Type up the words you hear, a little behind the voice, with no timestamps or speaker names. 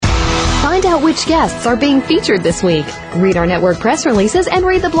out which guests are being featured this week. Read our network press releases and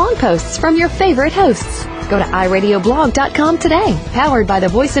read the blog posts from your favorite hosts. Go to iradioblog.com today, powered by the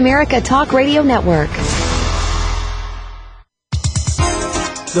Voice America Talk Radio Network.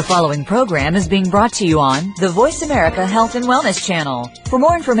 The following program is being brought to you on the Voice America Health and Wellness Channel. For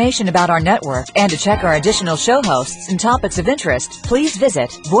more information about our network and to check our additional show hosts and topics of interest, please visit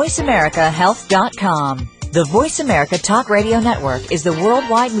voiceamericahealth.com. The Voice America Talk Radio Network is the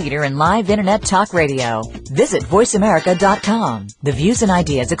worldwide leader in live Internet talk radio. Visit voiceamerica.com. The views and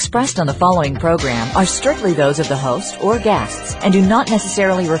ideas expressed on the following program are strictly those of the host or guests and do not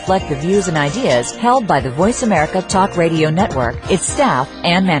necessarily reflect the views and ideas held by the Voice America Talk Radio Network, its staff,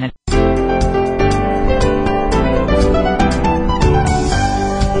 and management.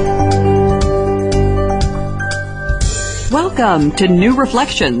 Welcome to New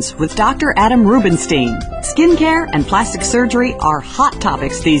Reflections with Dr. Adam Rubenstein. Skincare and plastic surgery are hot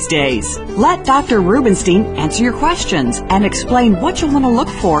topics these days. Let Dr. Rubenstein answer your questions and explain what you'll want to look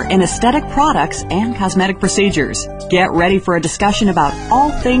for in aesthetic products and cosmetic procedures. Get ready for a discussion about all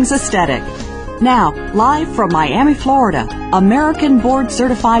things aesthetic. Now, live from Miami, Florida, American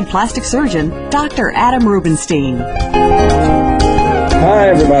board-certified plastic surgeon, Dr. Adam Rubenstein. Hi,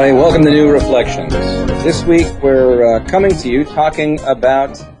 everybody. Welcome to New Reflections. This week, we're coming to you talking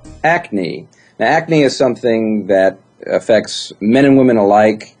about acne. Now, acne is something that affects men and women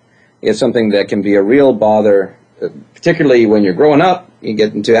alike. It's something that can be a real bother, particularly when you're growing up. You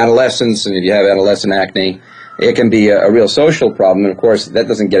get into adolescence, and if you have adolescent acne, it can be a real social problem. And, of course, that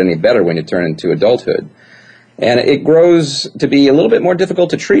doesn't get any better when you turn into adulthood. And it grows to be a little bit more difficult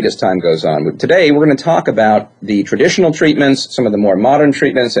to treat as time goes on. Today, we're going to talk about the traditional treatments, some of the more modern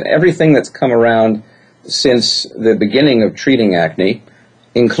treatments, and everything that's come around since the beginning of treating acne,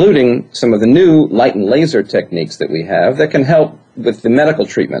 including some of the new light and laser techniques that we have that can help with the medical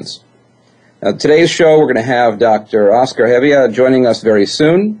treatments. Now, today's show, we're going to have Dr. Oscar Hevia joining us very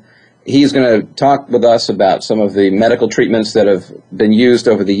soon. He's going to talk with us about some of the medical treatments that have been used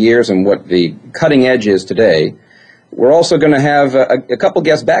over the years and what the cutting edge is today. We're also going to have a couple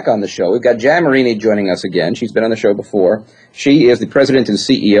guests back on the show. We've got Marini joining us again. She's been on the show before. She is the president and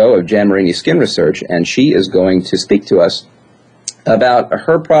CEO of Marini Skin Research, and she is going to speak to us about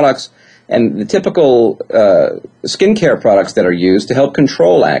her products and the typical skincare products that are used to help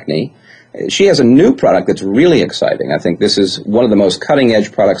control acne. She has a new product that's really exciting. I think this is one of the most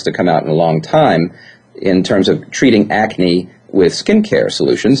cutting-edge products to come out in a long time in terms of treating acne with skincare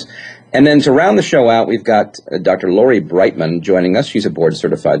solutions. And then to round the show out, we've got Dr. Lori Brightman joining us. She's a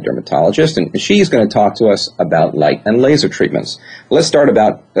board-certified dermatologist, and she's going to talk to us about light and laser treatments. Let's start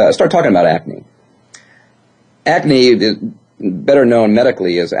talking about acne. Acne, better known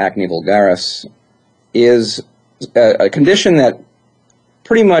medically as acne vulgaris, is a condition that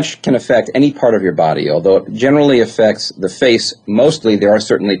pretty much can affect any part of your body, although it generally affects the face. Mostly, there are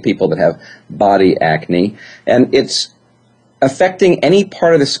certainly people that have body acne, and it's affecting any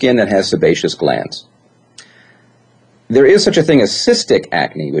part of the skin that has sebaceous glands. There is such a thing as cystic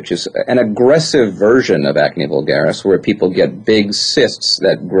acne, which is an aggressive version of acne vulgaris, where people get big cysts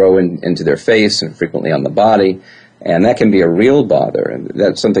that grow into their face and frequently on the body, and that can be a real bother, and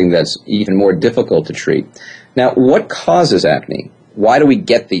that's something that's even more difficult to treat. Now, what causes acne? Why do we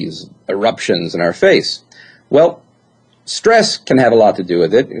get these eruptions in our face? Well, stress can have a lot to do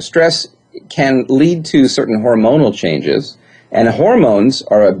with it. Stress can lead to certain hormonal changes, and hormones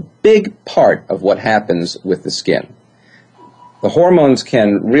are a big part of what happens with the skin. The hormones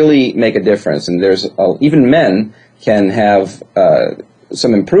can really make a difference, and even men can have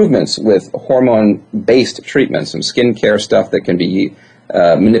some improvements with hormone-based treatments, some skincare stuff that can be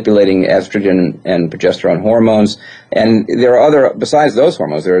manipulating estrogen and progesterone hormones. And there are other, besides those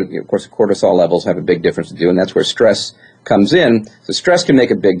hormones, there are, of course, cortisol levels have a big difference to do, and that's where stress comes in. So stress can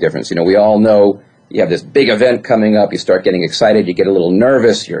make a big difference. You know, we all know you have this big event coming up, you start getting excited, you get a little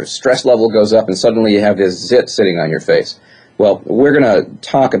nervous, your stress level goes up, and suddenly you have this zit sitting on your face. Well, we're going to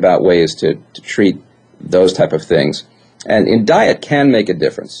talk about ways to treat those type of things. And diet can make a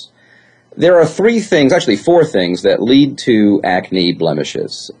difference. There are four things that lead to acne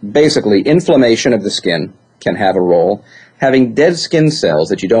blemishes. Basically, inflammation of the skin can have a role. Having dead skin cells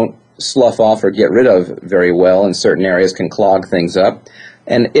that you don't slough off or get rid of very well in certain areas can clog things up.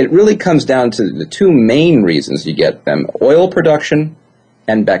 And it really comes down to the two main reasons you get them: oil production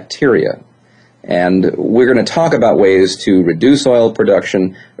and bacteria. And we're going to talk about ways to reduce oil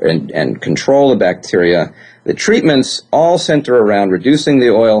production and control the bacteria. The treatments all center around reducing the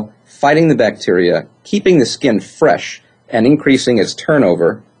oil, fighting the bacteria, keeping the skin fresh, and increasing its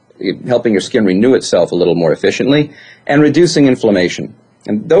turnover, helping your skin renew itself a little more efficiently, and reducing inflammation.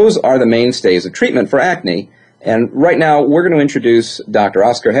 And those are the mainstays of treatment for acne. And right now, we're going to introduce Dr.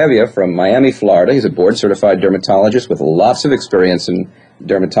 Oscar Hevia from Miami, Florida. He's a board-certified dermatologist with lots of experience in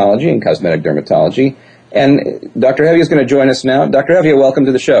dermatology and cosmetic dermatology. And Dr. Hevia is going to join us now. Dr. Hevia, welcome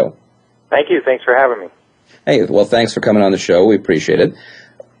to the show. Thank you. Thanks for having me. Hey, well, thanks for coming on the show. We appreciate it.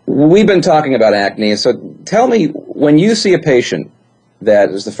 We've been talking about acne, so tell me, when you see a patient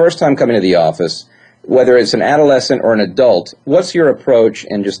that is the first time coming to the office, whether it's an adolescent or an adult, what's your approach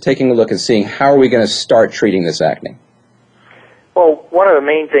in just taking a look and seeing how are we going to start treating this acne? Well, one of the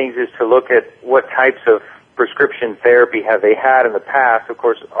main things is to look at what types of prescription therapy have they had in the past. Of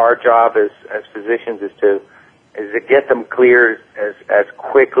course, our job as physicians is to get them cleared as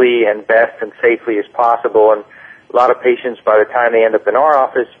quickly and best and safely as possible. And a lot of patients, by the time they end up in our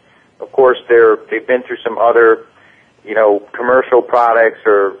office, of course, they've been through some other, commercial products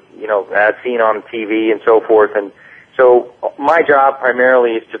or, as seen on TV and so forth. And so my job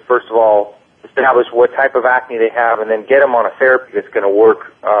primarily is to, first of all, establish what type of acne they have and then get them on a therapy that's going to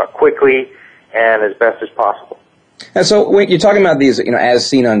work quickly and as best as possible. And so when you're talking about these, as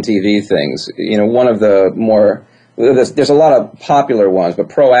seen on TV things, one of the more, there's a lot of popular ones, but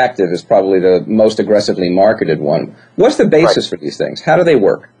Proactive is probably the most aggressively marketed one. What's the basis for these things? How do they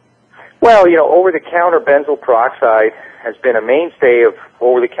work? Well, over-the-counter benzoyl peroxide has been a mainstay of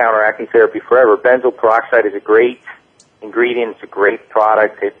over-the-counter acne therapy forever. Benzoyl peroxide is a great ingredient. It's a great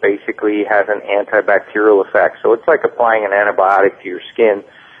product. It basically has an antibacterial effect. So it's like applying an antibiotic to your skin.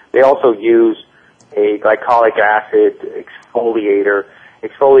 They also use a glycolic acid exfoliator.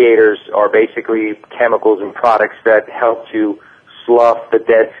 Exfoliators are basically chemicals and products that help to slough the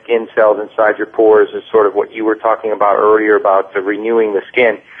dead skin cells inside your pores, is sort of what you were talking about earlier about the renewing the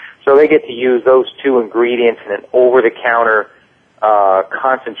skin. So they get to use those two ingredients in an over-the-counter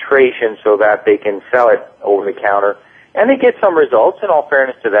concentration so that they can sell it over-the-counter. And they get some results, in all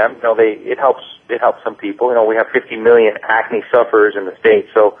fairness to them. It helps some people. We have 50 million acne sufferers in the States,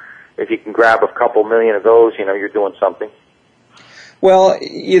 so if you can grab a couple million of those, you're doing something. Well,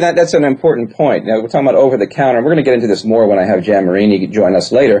 that's an important point. Now, we're talking about over-the-counter. We're going to get into this more when I have Marini join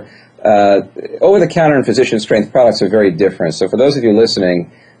us later. Over-the-counter and physician-strength products are very different. So for those of you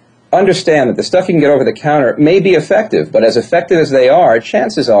listening, understand that the stuff you can get over the counter may be effective, but as effective as they are,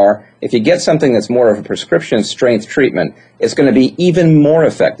 chances are, if you get something that's more of a prescription strength treatment, it's going to be even more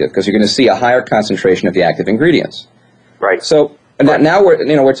effective because you're going to see a higher concentration of the active ingredients. Right. So now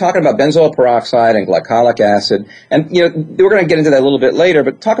we're talking about benzoyl peroxide and glycolic acid, and we're going to get into that a little bit later.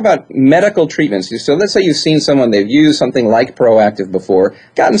 But talk about medical treatments. So let's say you've seen someone, they've used something like Proactive before,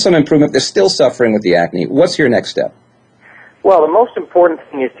 gotten some improvement, they're still suffering with the acne. What's your next step? Well, the most important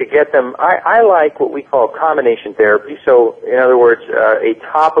thing is to get them, I like what we call combination therapy. So, in other words, a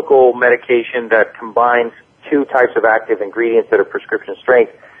topical medication that combines two types of active ingredients that are prescription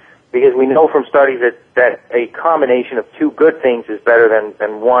strength, because we know from studies that a combination of two good things is better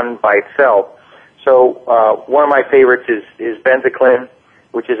than one by itself. So, one of my favorites is benzocaine,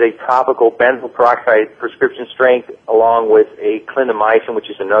 which is a topical benzoyl peroxide prescription strength, along with a clindamycin, which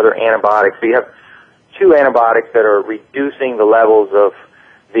is another antibiotic. So you have two antibiotics that are reducing the levels of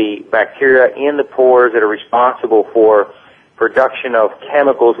the bacteria in the pores that are responsible for production of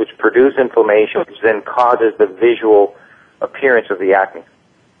chemicals which produce inflammation, which then causes the visual appearance of the acne.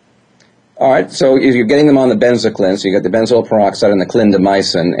 All right, so if you're getting them on the benzocaine, so you got the benzoyl peroxide and the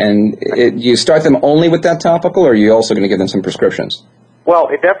clindamycin, and you start them only with that topical, or are you also going to give them some prescriptions? Well,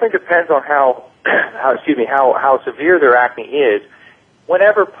 it definitely depends on how severe their acne is.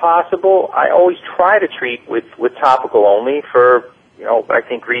 Whenever possible, I always try to treat with topical only for, I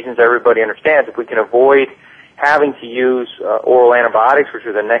think reasons everybody understands. If we can avoid having to use oral antibiotics, which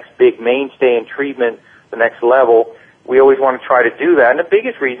are the next big mainstay in treatment, the next level, we always want to try to do that. And the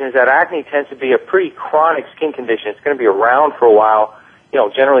biggest reason is that acne tends to be a pretty chronic skin condition. It's going to be around for a while,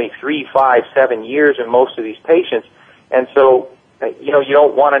 generally 3, 5, 7 years in most of these patients. And so, you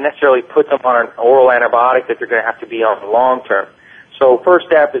don't want to necessarily put them on an oral antibiotic that they're going to have to be on long term. So first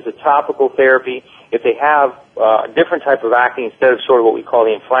step is a topical therapy. If they have a different type of acne, instead of sort of what we call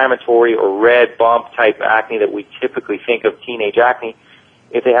the inflammatory or red bump type acne that we typically think of teenage acne,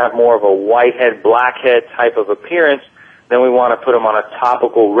 if they have more of a whitehead, blackhead type of appearance, then we want to put them on a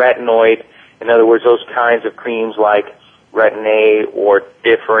topical retinoid. In other words, those kinds of creams like Retin-A or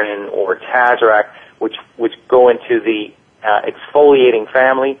Differin or Tazarac, which go into the exfoliating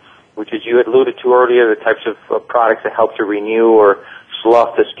family, which, as you had alluded to earlier, the types of products that help to renew or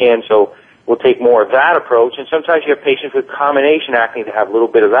slough the skin. So we'll take more of that approach. And sometimes you have patients with combination acne that have a little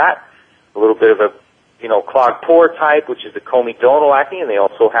bit of that, a little bit of a clogged pore type, which is the comedonal acne, and they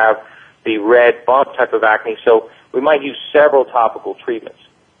also have the red bump type of acne. So we might use several topical treatments.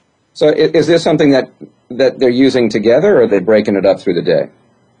 So is this something that they're using together, or are they breaking it up through the day?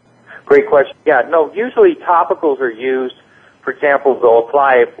 Great question. Yeah, no, usually topicals are used. For example, they'll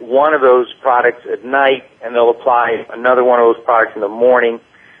apply one of those products at night, and they'll apply another one of those products in the morning.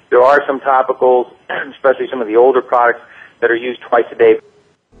 There are some topicals, especially some of the older products, that are used twice a day.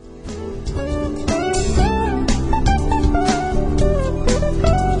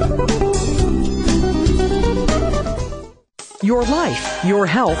 Your life, your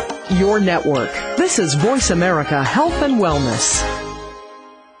health, your network. This is Voice America Health and Wellness.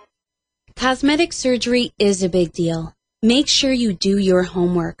 Cosmetic surgery is a big deal. Make sure you do your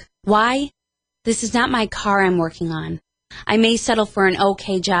homework. Why? This is not my car I'm working on. I may settle for an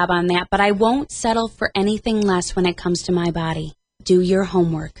okay job on that, but I won't settle for anything less when it comes to my body. Do your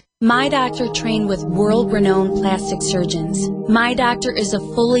homework. My doctor trained with world-renowned plastic surgeons. My doctor is a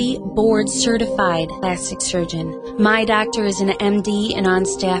fully board-certified plastic surgeon. My doctor is an MD and on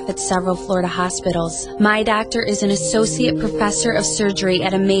staff at several Florida hospitals. My doctor is an associate professor of surgery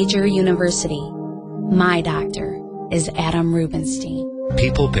at a major university. My doctor is Adam Rubenstein.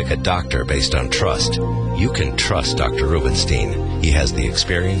 People pick a doctor based on trust. You can trust Dr. Rubenstein. He has the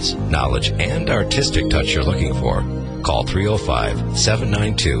experience, knowledge, and artistic touch you're looking for. Call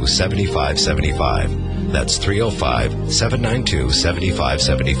 305-792-7575. That's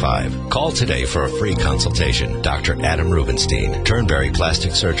 305-792-7575. Call today for a free consultation. Dr. Adam Rubenstein, Turnberry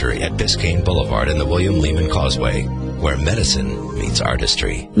Plastic Surgery at Biscayne Boulevard in the William Lehman Causeway, where medicine meets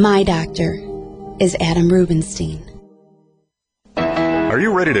artistry. My doctor is Adam Rubenstein. Are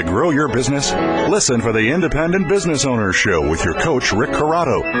you ready to grow your business? Listen for the Independent Business Owners Show with your coach, Rick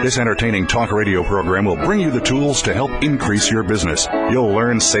Corrado. This entertaining talk radio program will bring you the tools to help increase your business. You'll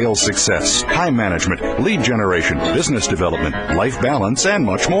learn sales success, time management, lead generation, business development, life balance, and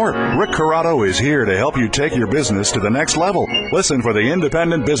much more. Rick Corrado is here to help you take your business to the next level. Listen for the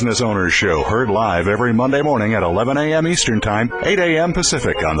Independent Business Owners Show, heard live every Monday morning at 11 a.m. Eastern Time, 8 a.m.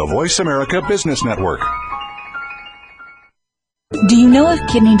 Pacific on the Voice America Business Network. Do you know if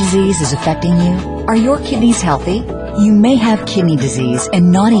kidney disease is affecting you? Are your kidneys healthy? You may have kidney disease and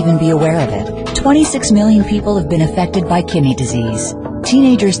not even be aware of it. 26 million people have been affected by kidney disease.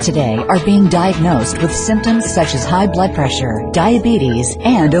 Teenagers today are being diagnosed with symptoms such as high blood pressure, diabetes,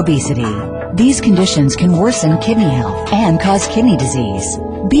 and obesity. These conditions can worsen kidney health and cause kidney disease.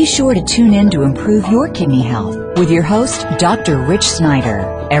 Be sure to tune in to improve your kidney health with your host, Dr. Rich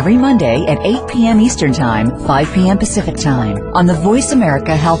Snyder, every Monday at 8 p.m. Eastern Time, 5 p.m. Pacific Time on the Voice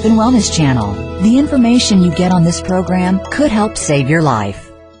America Health and Wellness Channel. The information you get on this program could help save your life.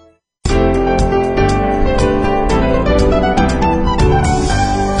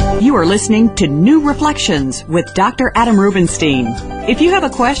 You are listening to New Reflections with Dr. Adam Rubenstein. If you have a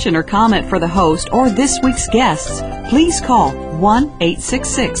question or comment for the host or this week's guests, please call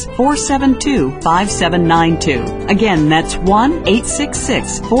 1-866-472-5792. Again, that's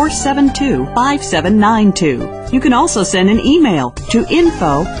 1-866-472-5792. You can also send an email to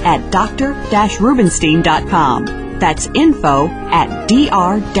info@dr-rubenstein.com. That's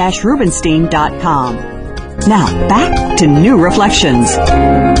info@dr-rubenstein.com. Now, back to New Reflections.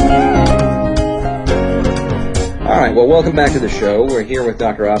 All right, well, welcome back to the show. We're here with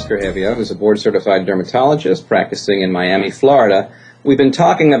Dr. Oscar Hevia, who's a board-certified dermatologist practicing in Miami, Florida. We've been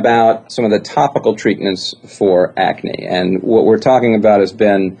talking about some of the topical treatments for acne, and what we're talking about has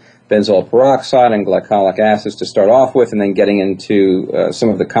been benzoyl peroxide and glycolic acids to start off with, and then getting into some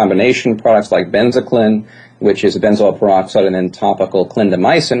of the combination products like benzocaine, which is a benzoyl peroxide, and then topical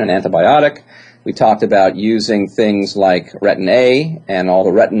clindamycin, an antibiotic. We talked about using things like Retin-A and all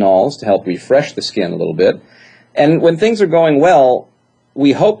the retinols to help refresh the skin a little bit. And when things are going well,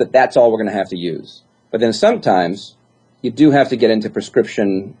 we hope that that's all we're going to have to use. But then sometimes you do have to get into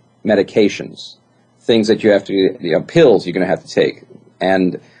prescription medications, things that you have to, pills you're going to have to take.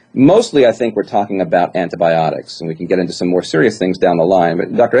 And mostly I think we're talking about antibiotics, and we can get into some more serious things down the line.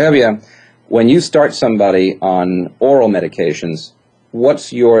 But Dr. Hevia, when you start somebody on oral medications,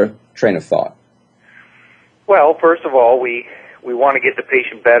 what's your train of thought? Well, first of all, we want to get the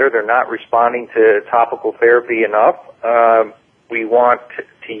patient better. They're not responding to topical therapy enough. We want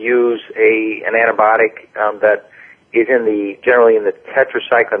to use an antibiotic that is generally in the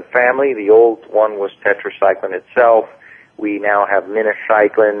tetracycline family. The old one was tetracycline itself. We now have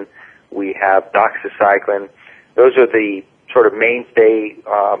minocycline. We have doxycycline. Those are the sort of mainstay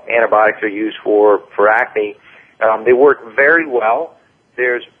antibiotics that are used for acne. They work very well.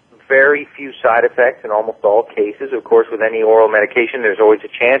 There's very few side effects in almost all cases. Of course, with any oral medication, there's always a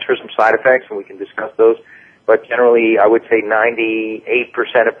chance for some side effects, and we can discuss those. but generally I would say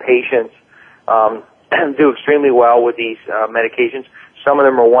 98% of patients do extremely well with these medications. Some of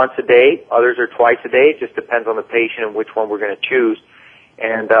them are once a day, others are twice a day. It just depends on the patient and which one we're going to choose.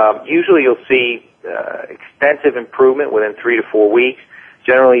 And usually you'll see extensive improvement within 3 to 4 weeks.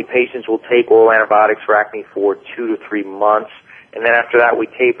 Generally, patients will take oral antibiotics for acne for 2 to 3 months, and then after that we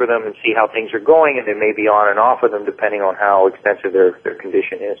taper them and see how things are going, and they may be on and off of them depending on how extensive their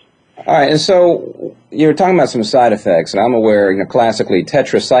condition is. All right, and so you were talking about some side effects, and I'm aware, classically,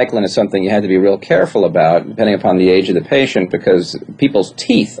 tetracycline is something you had to be real careful about, depending upon the age of the patient, because people's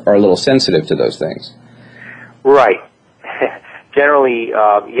teeth are a little sensitive to those things. Right. Generally,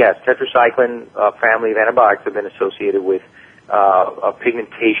 yes, tetracycline family of antibiotics have been associated with a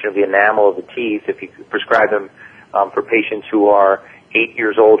pigmentation of the enamel of the teeth. If you prescribe them for patients who are 8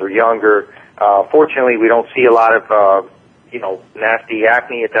 years old or younger, fortunately, we don't see a lot of nasty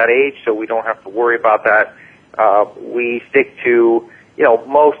acne at that age, so we don't have to worry about that. We stick to,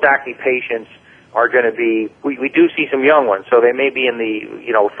 most acne patients are going to be, we do see some young ones, so they may be in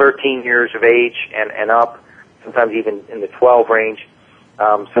the, 13 years of age and up, sometimes even in the 12 range.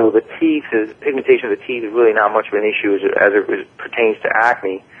 So the pigmentation of the teeth is really not much of an issue as it pertains to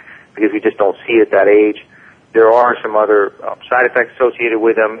acne, because we just don't see it at that age. There are some other side effects associated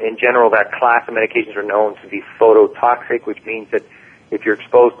with them. In general, that class of medications are known to be phototoxic, which means that if you're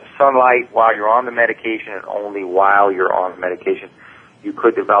exposed to sunlight while you're on the medication and only while you're on the medication, you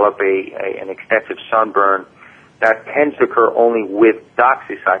could develop an extensive sunburn. That tends to occur only with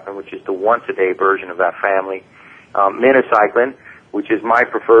doxycycline, which is the once-a-day version of that family. Minocycline, which is my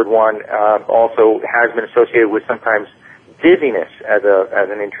preferred one, also has been associated with sometimes dizziness as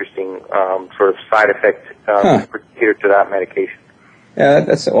an interesting sort of side effect particular to that medication. Yeah,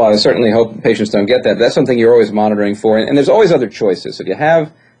 well, I certainly hope patients don't get that. That's something you're always monitoring for, and there's always other choices. If you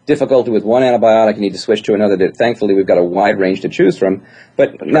have difficulty with one antibiotic, you need to switch to another. Thankfully, we've got a wide range to choose from.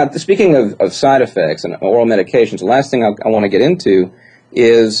 But now, speaking of side effects and oral medications, the last thing I want to get into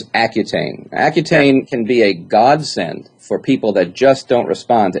is Accutane. Accutane can be a godsend for people that just don't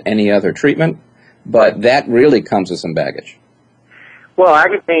respond to any other treatment, but that really comes with some baggage. Well,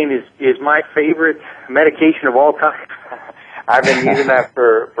 Accutane is my favorite medication of all time. I've been using that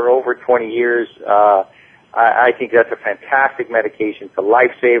for over 20 years. I think that's a fantastic medication. It's a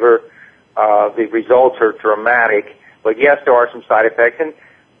lifesaver. The results are dramatic, but yes, there are some side effects. And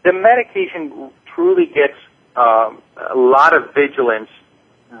the medication truly gets a lot of vigilance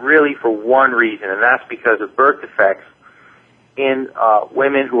really for one reason, and that's because of birth defects in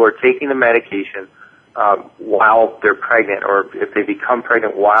women who are taking the medication while they're pregnant, or if they become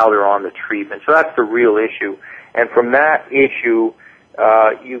pregnant while they're on the treatment. So that's the real issue. And from that issue,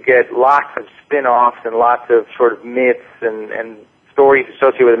 you get lots of spin-offs and lots of sort of myths and stories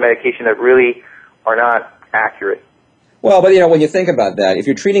associated with the medication that really are not accurate. Well, but when you think about that, if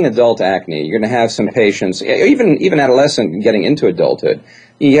you're treating adult acne, you're going to have some patients, even adolescent getting into adulthood.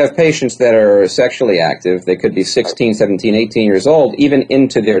 You have patients that are sexually active. They could be 16, 17, 18 years old, even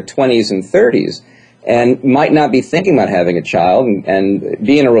into their 20s and 30s, and might not be thinking about having a child and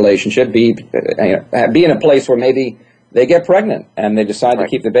be in a relationship, be in a place where maybe they get pregnant and they decide to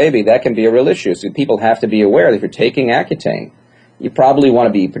keep the baby. That can be a real issue. So people have to be aware that if you're taking Accutane, you probably want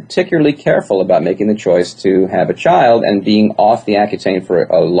to be particularly careful about making the choice to have a child and being off the Accutane for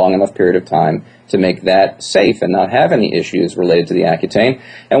a long enough period of time to make that safe and not have any issues related to the Accutane.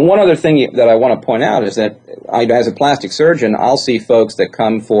 And one other thing that I want to point out is that as a plastic surgeon, I'll see folks that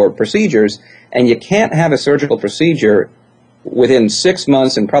come for procedures, and you can't have a surgical procedure within 6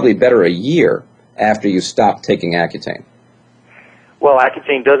 months and probably better a year after you stop taking Accutane. Well,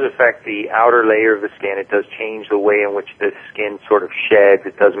 Accutane does affect the outer layer of the skin. It does change the way in which the skin sort of sheds.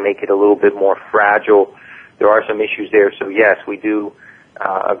 It does make it a little bit more fragile. There are some issues there. So, yes, we do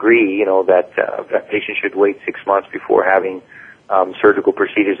agree, that patients should wait 6 months before having surgical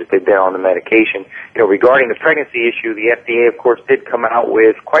procedures if they've been on the medication. Regarding the pregnancy issue, the FDA, of course, did come out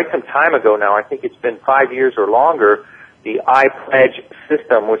with quite some time ago now. I think it's been 5 years or longer, the iPledge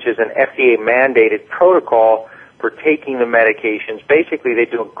system, which is an FDA-mandated protocol for taking the medications. Basically, they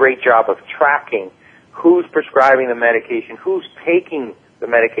do a great job of tracking who's prescribing the medication, who's taking the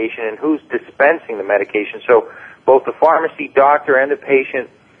medication, and who's dispensing the medication. So both the pharmacy doctor and the patient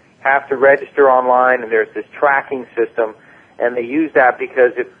have to register online, and there's this tracking system. And they use that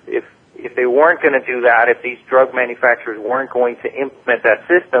because if they weren't going to do that, if these drug manufacturers weren't going to implement that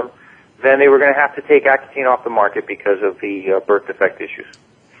system, then they were going to have to take Accutane off the market because of the birth defect issues.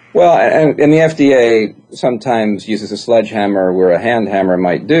 Well, and the FDA sometimes uses a sledgehammer where a hand hammer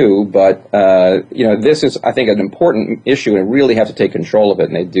might do, but, this is, I think, an important issue, and really have to take control of it,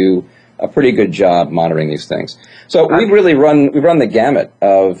 and they do a pretty good job monitoring these things. So we run the gamut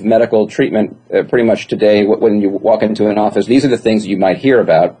of medical treatment pretty much today. When you walk into an office, these are the things you might hear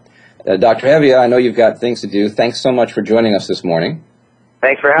about. Dr. Hevia, I know you've got things to do. Thanks so much for joining us this morning.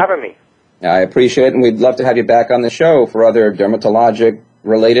 Thanks for having me. I appreciate it, and we'd love to have you back on the show for other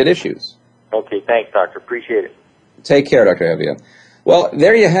dermatologic-related issues. Okay, thanks, Doctor. Appreciate it. Take care, Dr. Hevia. Well,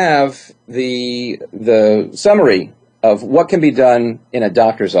 there you have the summary of what can be done in a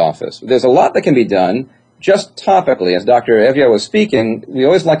doctor's office. There's a lot that can be done just topically. As Dr. Hevia was speaking, we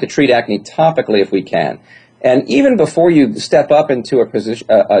always like to treat acne topically if we can. And even before you step up into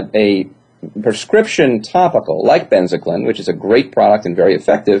a prescription topical like benzoyl, which is a great product and very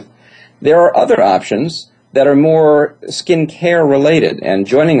effective, there are other options that are more skin care related. And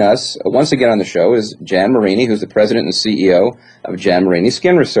joining us once again on the show is Jan Marini, who's the president and CEO of Jan Marini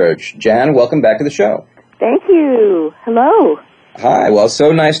Skin Research. Jan, welcome back to the show. Thank you. Hello. Hi. Well,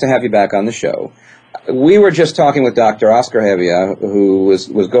 so nice to have you back on the show. We were just talking with Dr. Oscar Hevia, who was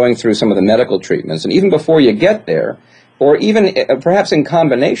going through some of the medical treatments. And even before you get there, or even perhaps in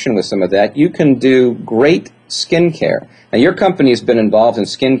combination with some of that, you can do great skin care. Now, your company's been involved in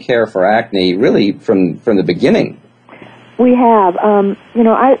skin care for acne really from the beginning. We have. I'm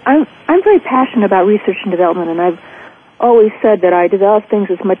very passionate about research and development, and I've always said that I develop things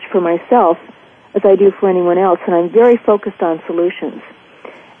as much for myself as I do for anyone else, and I'm very focused on solutions.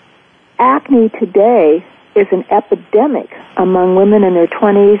 Acne today is an epidemic among women in their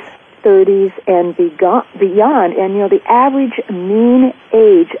 20s, 30s, and beyond. And, the average mean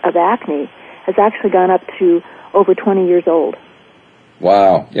age of acne has actually gone up to over 20 years old.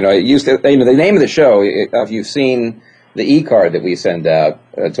 Wow. It used to, the name of the show, if you've seen the e-card that we send out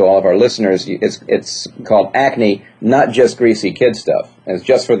to all of our listeners, it's called Acne, Not Just Greasy Kid Stuff. And it's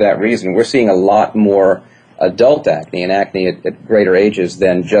just for that reason. We're seeing a lot more adult acne and acne at greater ages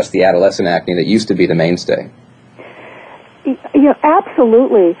than just the adolescent acne that used to be the mainstay.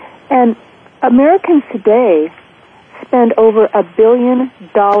 Absolutely. And Americans today spend over $1 billion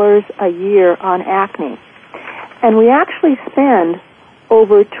a year on acne. And we actually spend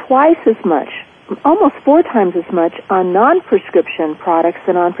over twice as much, almost 4 times as much, on non-prescription products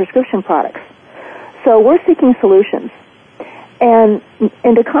than on prescription products. So we're seeking solutions. And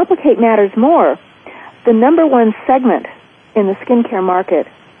to complicate matters more, the number one segment in the skincare market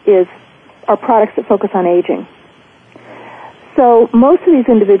are products that focus on aging. So most of these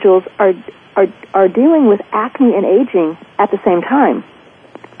individuals are dealing with acne and aging at the same time.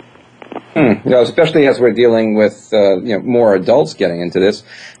 Especially as we're dealing with more adults getting into this.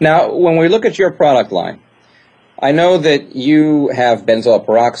 Now, when we look at your product line, I know that you have benzoil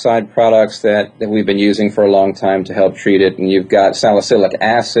peroxide products that we've been using for a long time to help treat it, and you've got salicylic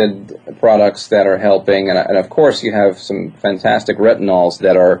acid products that are helping, and of course you have some fantastic retinols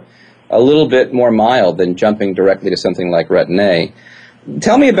that are a little bit more mild than jumping directly to something like Retin-A.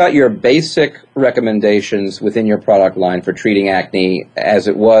 Tell me about your basic recommendations within your product line for treating acne as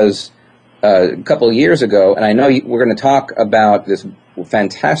it was a couple of years ago, and I know we're going to talk about this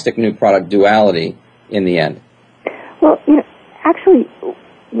fantastic new product, Duality, in the end. Well, actually,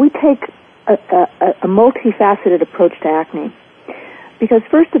 we take a multifaceted approach to acne. Because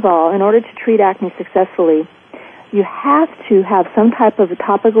first of all, in order to treat acne successfully, you have to have some type of a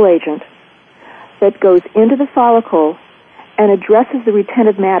topical agent that goes into the follicle and addresses the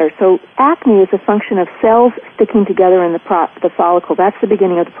retentive matter. So acne is a function of cells sticking together in the follicle. That's the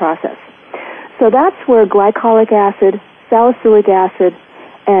beginning of the process. So that's where glycolic acid, salicylic acid,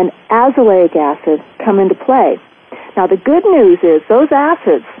 and azelaic acid come into play. Now, the good news is those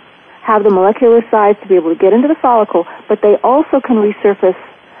acids have the molecular size to be able to get into the follicle, but they also can resurface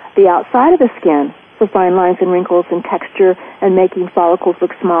the outside of the skin for fine lines and wrinkles and texture and making follicles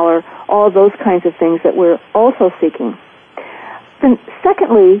look smaller, all of those kinds of things that we're also seeking. Then,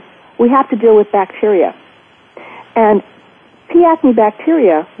 secondly, we have to deal with bacteria. And P. acne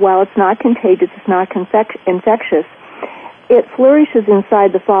bacteria, while it's not contagious, it's not infectious, it flourishes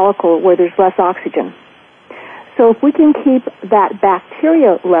inside the follicle where there's less oxygen. So if we can keep that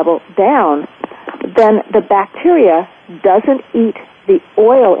bacteria level down, then the bacteria doesn't eat the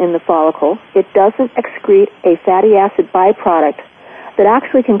oil in the follicle. It doesn't excrete a fatty acid byproduct that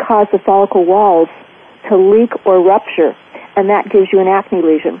actually can cause the follicle walls to leak or rupture, and that gives you an acne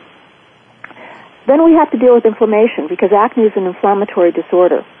lesion. Then we have to deal with inflammation, because acne is an inflammatory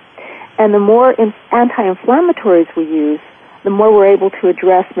disorder. And the more anti-inflammatories we use, the more we're able to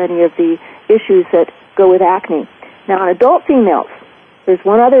address many of the issues that go with acne. Now, in adult females, there's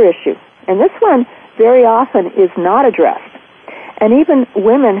one other issue, and this one very often is not addressed. And even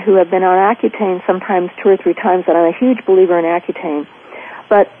women who have been on Accutane sometimes 2 or 3 times, and I'm a huge believer in Accutane,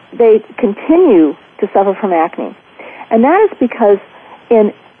 but they continue to suffer from acne. And that is because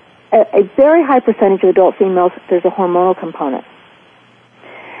in a very high percentage of adult females, there's a hormonal component.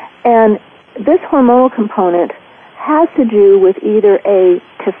 And this hormonal component has to do with either a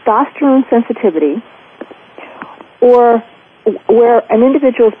testosterone sensitivity or where an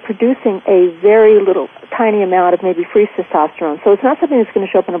individual is producing a very little, tiny amount of maybe free testosterone. So it's not something that's going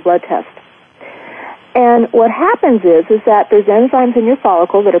to show up in a blood test. And what happens is that there's enzymes in your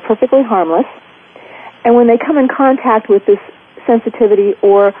follicle that are perfectly harmless, and when they come in contact with this sensitivity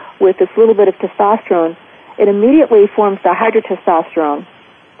or with this little bit of testosterone, it immediately forms dihydrotestosterone.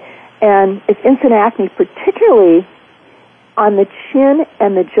 And it's instant acne, particularly on the chin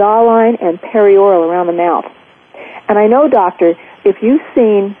and the jawline and perioral around the mouth. And I know, doctor, if you've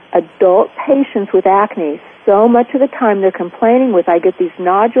seen adult patients with acne, so much of the time they're complaining with, I get these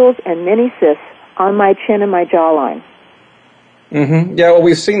nodules and mini cysts on my chin and my jawline. Mm-hmm. Yeah, well,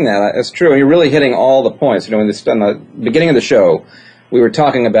 we've seen that. That's true. And you're really hitting all the points. You know, in the beginning of the show, we were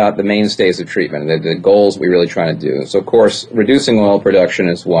talking about the mainstays of treatment, the goals we really try to do. So, of course, reducing oil production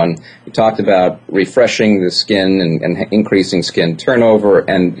is one. We talked about refreshing the skin and increasing skin turnover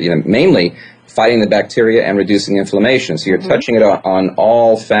and, you know, mainly fighting the bacteria and reducing inflammation. So you're touching it on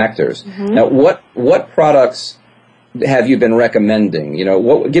all factors. Now, what products have you been recommending? You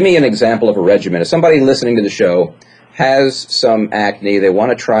know, give me an example of a regimen. If somebody listening to the show has some acne, they want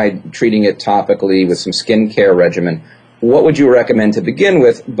to try treating it topically with some skincare regimen, what would you recommend to begin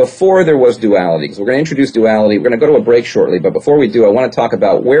with before there was Duality? Because we're going to introduce Duality. We're going to go to a break shortly, but before we do, I want to talk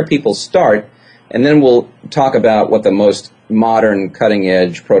about where people start, and then we'll talk about what the most modern,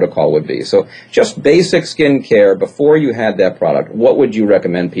 cutting-edge protocol would be. So just basic skincare before you had that product, what would you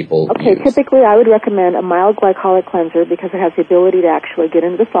recommend people use? Typically I would recommend a mild glycolic cleanser because it has the ability to actually get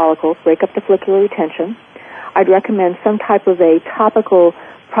into the follicles, break up the follicular retention. I'd recommend some type of a topical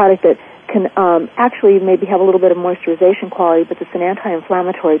product that can actually maybe have a little bit of moisturization quality, but it's an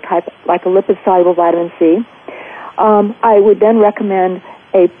anti-inflammatory type, like a lipid-soluble vitamin C. I would then recommend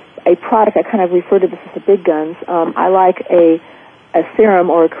a product, I kind of refer to this as the big guns. I like a serum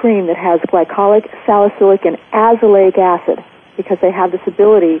or a cream that has glycolic, salicylic, and azelaic acid because they have this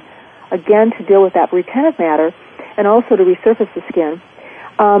ability, again, to deal with that retentive matter and also to resurface the skin.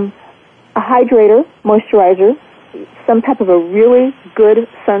 A hydrator, moisturizer, some type of a really good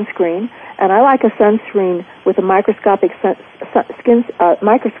sunscreen, and I like a sunscreen with a microscopic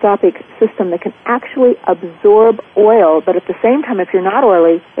microscopic system that can actually absorb oil, but at the same time, if you're not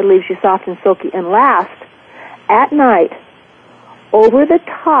oily, it leaves you soft and silky. And last, at night, over the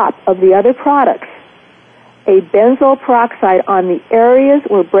top of the other products, a benzoil peroxide on the areas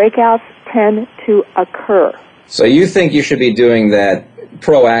where breakouts tend to occur. So you think you should be doing that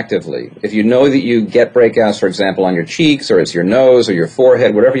proactively. If you know that you get breakouts, for example, on your cheeks or it's your nose or your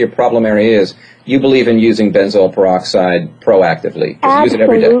forehead, whatever your problem area is, you believe in using benzoil peroxide proactively. Just use it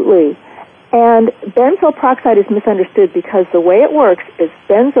every day. Absolutely. And benzoil peroxide is misunderstood because the way it works is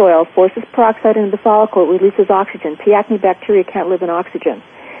benzoil forces peroxide into the follicle, it releases oxygen. P. acne bacteria can't live in oxygen.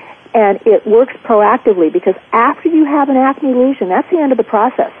 And it works proactively because after you have an acne lesion, that's the end of the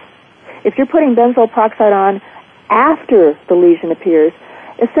process. If you're putting benzoil peroxide on after the lesion appears,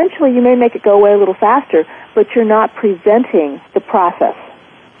 essentially you may make it go away a little faster, but you're not preventing the process.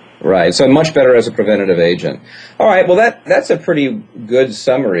 Right, so much better as a preventative agent. All right, well that's a pretty good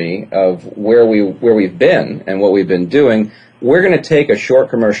summary of where we've been and what we've been doing. We're going to take a short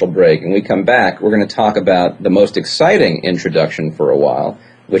commercial break, and when we come back, we're going to talk about the most exciting introduction for a while,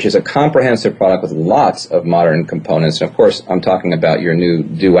 which is a comprehensive product with lots of modern components. And of course, I'm talking about your new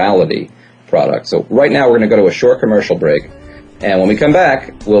Duality product. So right now we're going to go to a short commercial break, and when we come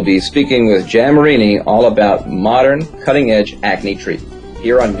back, we'll be speaking with Jan Marini all about modern, cutting-edge acne treatment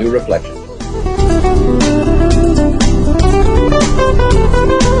here on New Reflections.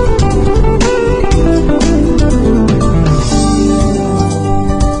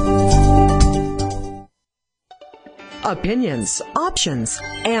 Opinions, options,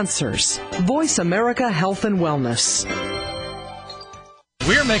 answers. Voice America Health and Wellness.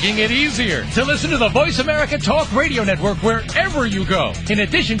 We're making it easier to listen to the Voice America Talk Radio Network wherever you go. In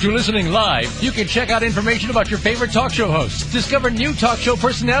addition to listening live, you can check out information about your favorite talk show hosts, discover new talk show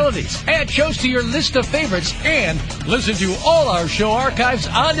personalities, add shows to your list of favorites, and listen to all our show archives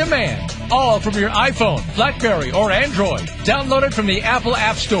on demand. All from your iPhone, BlackBerry, or Android. Download it from the Apple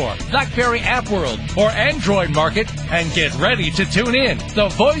App Store, BlackBerry App World, or Android Market, and get ready to tune in. The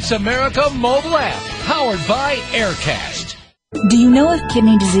Voice America mobile app, powered by Aircast. Do you know if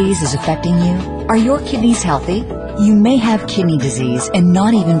kidney disease is affecting you? Are your kidneys healthy? You may have kidney disease and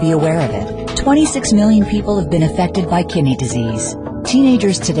not even be aware of it. 26 million people have been affected by kidney disease.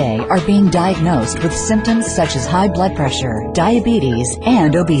 Teenagers today are being diagnosed with symptoms such as high blood pressure, diabetes,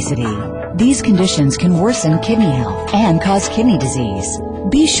 and obesity. These conditions can worsen kidney health and cause kidney disease.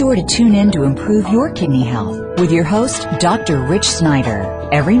 Be sure to tune in to improve your kidney health with your host, Dr. Rich Snyder,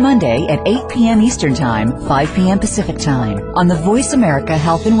 every Monday at 8 p.m. Eastern Time, 5 p.m. Pacific Time on the Voice America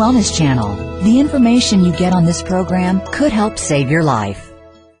Health and Wellness Channel. The information you get on this program could help save your life.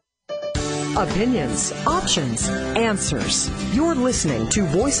 Opinions, options, answers. You're listening to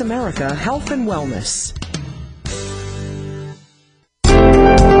Voice America Health and Wellness.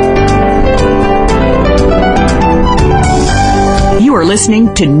 You are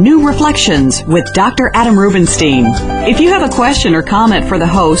listening to New Reflections with Dr. Adam Rubenstein. If you have a question or comment for the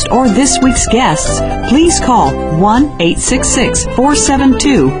host or this week's guests, please call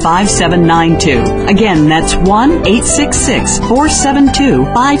 1-866-472-5792. Again, that's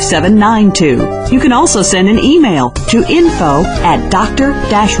 1-866-472-5792. You can also send an email to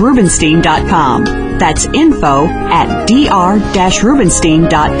info@dr-rubenstein.com. That's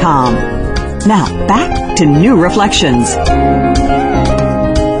info@dr-rubenstein.com. Now, back to New Reflections.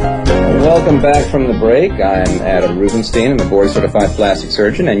 Welcome back from the break. I'm Adam Rubenstein. I'm a board-certified plastic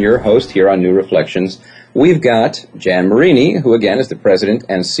surgeon and your host here on New Reflections. We've got Jan Marini, who again is the president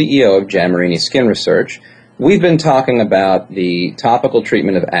and CEO of Jan Marini Skin Research. We've been talking about the topical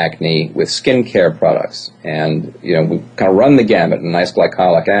treatment of acne with skincare products. And, we kind of run the gamut. A nice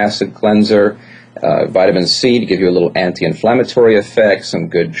glycolic acid cleanser, vitamin C to give you a little anti-inflammatory effect, some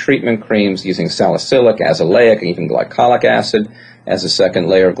good treatment creams using salicylic, azelaic, and even glycolic acid as a second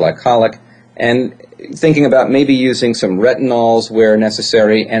layer of glycolic, and thinking about maybe using some retinols where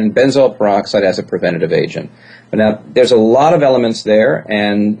necessary and benzoyl peroxide as a preventative agent. But now, there's a lot of elements there,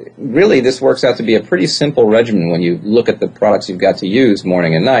 and really this works out to be a pretty simple regimen when you look at the products you've got to use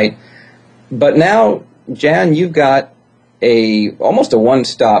morning and night. But now, Jan, you've got almost a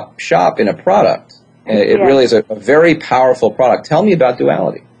one-stop shop in a product. It really is a very powerful product. Tell me about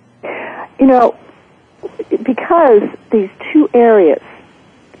Duality. Because these two areas,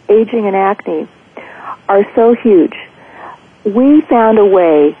 aging and acne, are so huge, we found a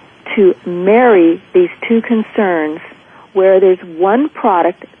way to marry these two concerns where there's one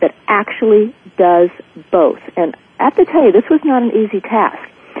product that actually does both. And I have to tell you, this was not an easy task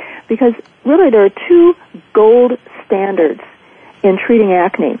because really there are two gold standards in treating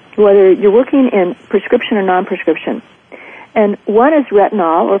acne, whether you're working in prescription or non-prescription. And one is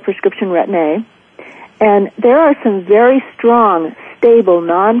retinol or prescription Retin-A. And there are some very strong, stable,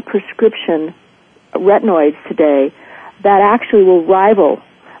 non-prescription retinoids today that actually will rival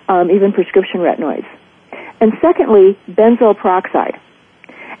even prescription retinoids. And secondly, benzoyl peroxide.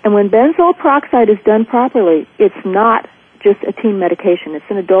 And when benzoyl peroxide is done properly, it's not just a teen medication. It's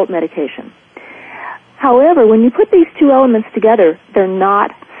an adult medication. However, when you put these two elements together, they're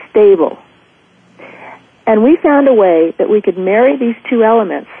not stable. And we found a way that we could marry these two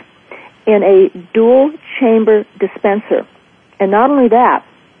elements in a dual chamber dispenser. And not only that,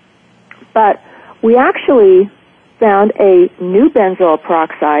 but we actually found a new benzoyl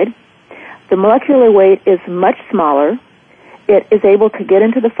peroxide. The molecular weight is much smaller. It is able to get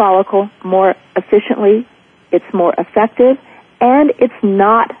into the follicle more efficiently. It's more effective, and it's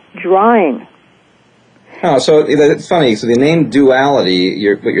not drying. Oh, so it's funny. So the name Duality,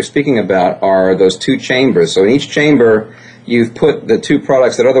 what you're speaking about are those two chambers. So in each chamber, you've put the two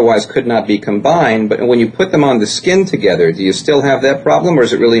products that otherwise could not be combined, but when you put them on the skin together, do you still have that problem, or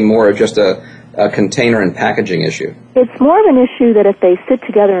is it really more just a container and packaging issue? It's more of an issue that if they sit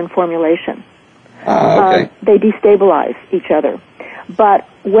together in formulation, they destabilize each other. But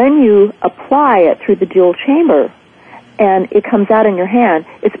when you apply it through the dual chamber and it comes out in your hand,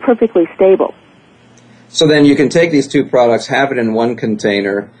 it's perfectly stable. So then you can take these two products, have it in one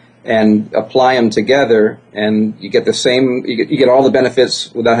container, and apply them together, and you get the same. You get all the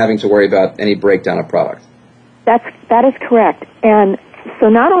benefits without having to worry about any breakdown of product. That is correct. And so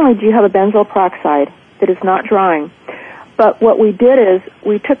not only do you have a benzoyl peroxide that is not drying, but what we did is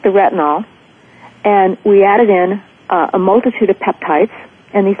we took the retinol and we added in a multitude of peptides.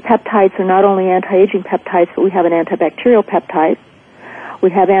 And these peptides are not only anti-aging peptides, but we have an antibacterial peptide.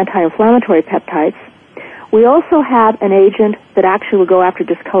 We have anti-inflammatory peptides. We also have an agent that actually will go after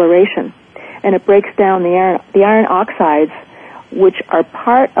discoloration, and it breaks down the iron oxides, which are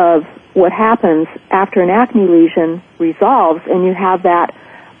part of what happens after an acne lesion resolves, and you have that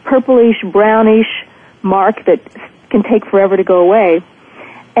purplish, brownish mark that can take forever to go away.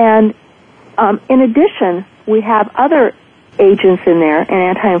 And in addition, we have other agents in there, and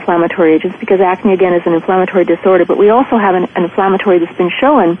anti-inflammatory agents, because acne, again, is an inflammatory disorder, but we also have an inflammatory that's been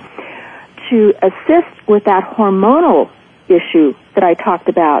shown to assist with that hormonal issue that I talked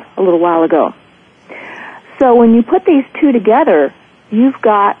about a little while ago. So when you put these two together, you've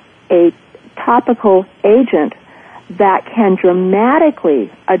got a topical agent that can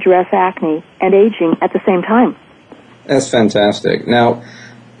dramatically address acne and aging at the same time. That's fantastic. Now,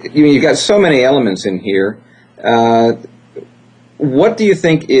 you've got so many elements in here. What do you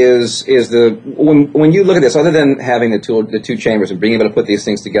think is when you look at this, other than having the two chambers and being able to put these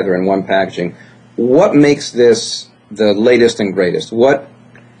things together in one packaging, what makes this the latest and greatest? What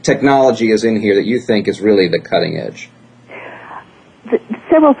technology is in here that you think is really the cutting edge?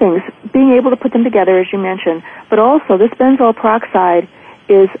 Several things. Being able to put them together, as you mentioned, but also this benzoyl peroxide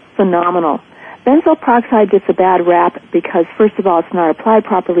is phenomenal. Benzoyl peroxide gets a bad rap because, first of all, it's not applied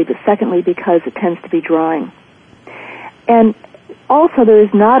properly, but secondly, because it tends to be drying. And also, there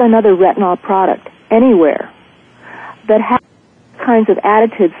is not another retinol product anywhere that has kinds of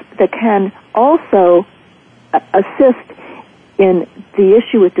additives that can also assist in the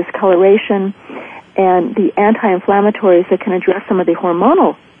issue with discoloration and the anti-inflammatories that can address some of the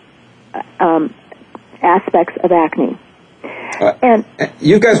hormonal aspects of acne. And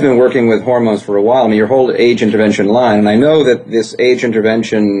you guys have been working with hormones for a while. I mean, your whole age intervention line, and I know that this age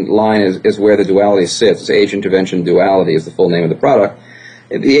intervention line is where the Duality sits. It's age intervention Duality is the full name of the product.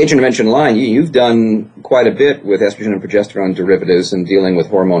 The age intervention line, you've done quite a bit with estrogen and progesterone derivatives and dealing with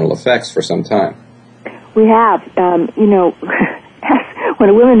hormonal effects for some time. We have, when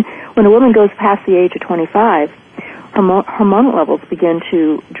a woman goes past the age of 25, hormonal levels begin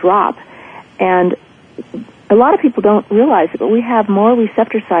to drop, and a lot of people don't realize it, but we have more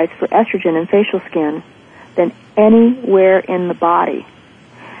receptor sites for estrogen in facial skin than anywhere in the body.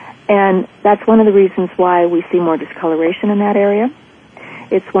 And that's one of the reasons why we see more discoloration in that area.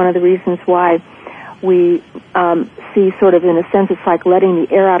 It's one of the reasons why we see sort of, in a sense, it's like letting the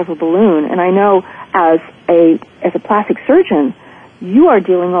air out of a balloon. And I know as a plastic surgeon, you are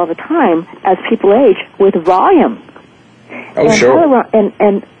dealing all the time as people age with volume. Oh, and sure.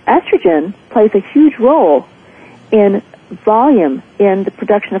 And estrogen plays a huge role in volume in the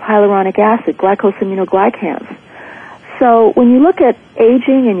production of hyaluronic acid, glycosaminoglycans. So when you look at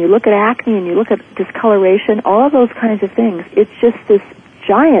aging and you look at acne and you look at discoloration, all of those kinds of things, it's just this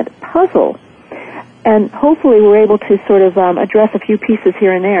giant puzzle. And hopefully we're able to sort of address a few pieces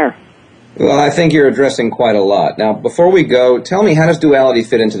here and there. Well, I think you're addressing quite a lot. Now, before we go, tell me, how does Duality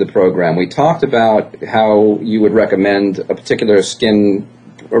fit into the program? We talked about how you would recommend a particular skin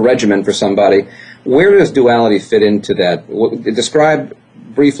regimen for somebody. Where does Duality fit into that? Describe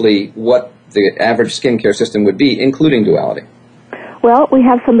briefly what the average skincare system would be, including Duality. Well, we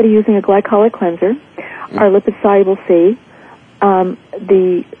have somebody using a glycolic cleanser, our lipid-soluble C.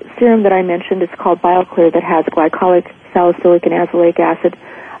 The serum that I mentioned is called BioClear, that has glycolic, salicylic, and azelaic acid.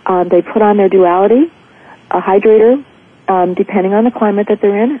 They put on their Duality, a hydrator, depending on the climate that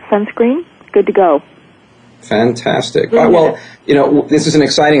they're in, sunscreen, good to go. Fantastic. Well, this is an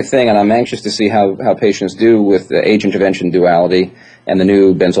exciting thing, and I'm anxious to see how patients do with the age intervention Duality and the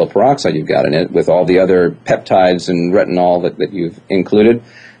new benzoyl peroxide you've got in it, with all the other peptides and retinol that you've included.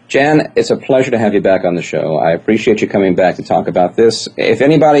 Jan, it's a pleasure to have you back on the show. I appreciate you coming back to talk about this. If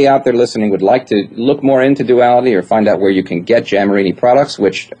anybody out there listening would like to look more into Duality or find out where you can get Jan Marini products,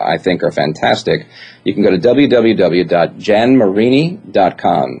 which I think are fantastic, you can go to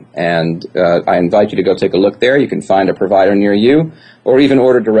www.janmarini.com. And I invite you to go take a look there. You can find a provider near you or even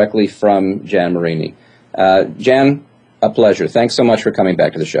order directly from Jan Marini. Jan, a pleasure. Thanks so much for coming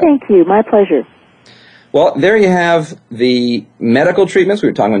back to the show. Thank you. My pleasure. Well, there you have the medical treatments. We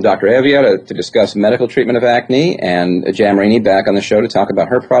were talking with Dr. Evia to discuss medical treatment of acne, and Jan Marini back on the show to talk about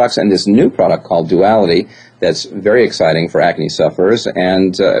her products and this new product called Duality that's very exciting for acne sufferers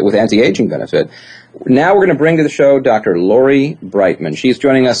and with anti-aging benefit. Now we're going to bring to the show Dr. Lori Brightman. She's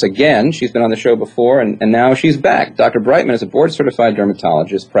joining us again. She's been on the show before, and now she's back. Dr. Brightman is a board-certified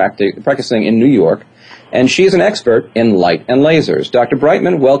dermatologist practicing in New York, and she's an expert in light and lasers. Dr.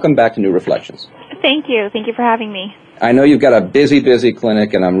 Brightman, welcome back to New Reflections. Thank you. Thank you for having me. I know you've got a busy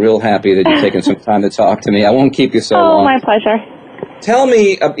clinic, and I'm real happy that you've taken some time to talk to me. I won't keep you so long. Oh, my pleasure. Tell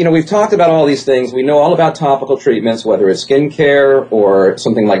me, we've talked about all these things. We know all about topical treatments, whether it's skincare or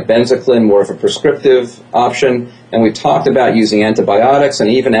something like benzoyl, more of a prescriptive option, and we've talked about using antibiotics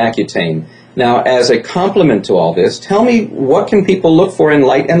and even Accutane. Now, as a complement to all this, tell me, what can people look for in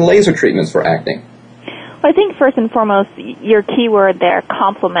light and laser treatments for acne? Well, I think first and foremost, your key word there,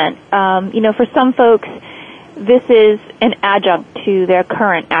 complement. For some folks, this is an adjunct to their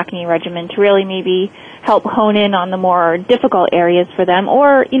current acne regimen to really maybe help hone in on the more difficult areas for them.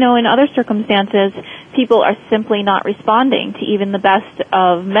 Or, in other circumstances, people are simply not responding to even the best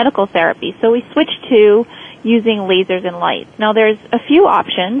of medical therapy. So we switch to, using lasers and lights. Now, there's a few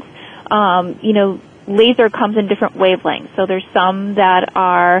options. Laser comes in different wavelengths, so there's some that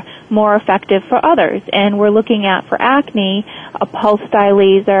are more effective for others. And we're looking at, for acne, a pulse dye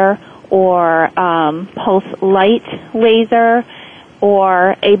laser or pulse light laser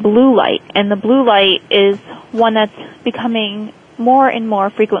or a blue light. And the blue light is one that's becoming more and more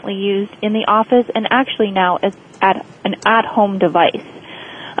frequently used in the office and actually now as an at-home device.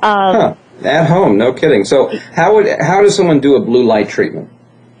 At home, no kidding. So how does someone do a blue light treatment?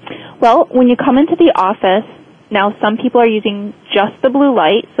 Well, when you come into the office, now some people are using just the blue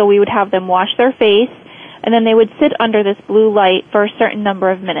light, so we would have them wash their face, and then they would sit under this blue light for a certain number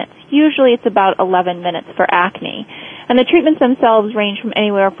of minutes. Usually it's about 11 minutes for acne. And the treatments themselves range from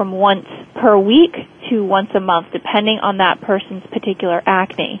anywhere from once per week to once a month, depending on that person's particular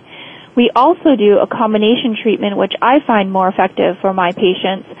acne. We also do a combination treatment, which I find more effective for my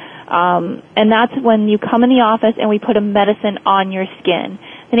patients, and that's when you come in the office and we put a medicine on your skin.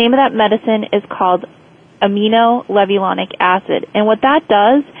 The name of that medicine is called aminolevulonic acid, and what that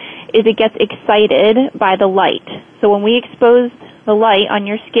does is it gets excited by the light. So when we expose the light on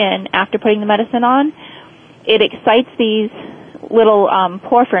your skin after putting the medicine on, it excites these little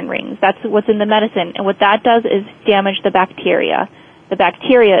porphyrin rings. That's what's in the medicine, and what that does is damage the bacteria. The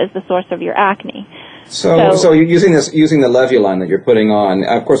bacteria is the source of your acne. So you're using the Levulan that you're putting on.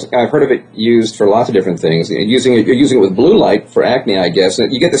 Of course, I've heard of it used for lots of different things. You're using it with blue light for acne, I guess.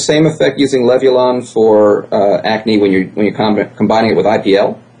 You get the same effect using Levulan for acne when you're combining it with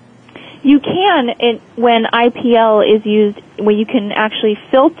IPL. You can when IPL is used, when you can actually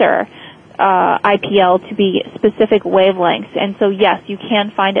filter IPL to be specific wavelengths, and so yes, you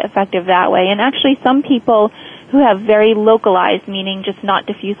can find it effective that way. And actually, some people who have very localized, meaning just not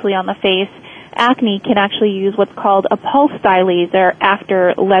diffusely on the face, acne can actually use what's called a pulse dye laser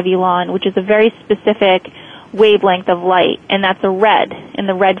after Levulan, which is a very specific wavelength of light, and that's a red in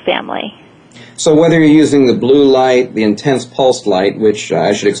the red family. So whether you're using the blue light, the intense pulsed light, which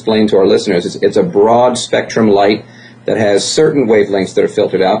I should explain to our listeners, it's a broad spectrum light that has certain wavelengths that are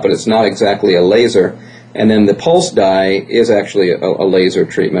filtered out, but it's not exactly a laser. And then the pulse dye is actually a laser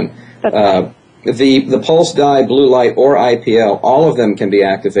treatment. That's right. The pulse dye, blue light, or IPL, all of them can be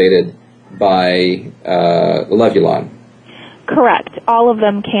activated by Levulan. Correct. All of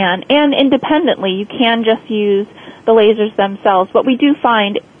them can. And independently, you can just use the lasers themselves. But we do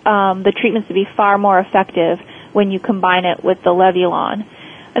find the treatments to be far more effective when you combine it with the Levulan.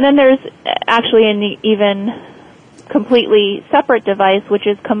 And then there's actually an even completely separate device, which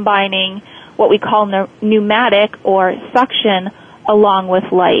is combining what we call pneumatic or suction along with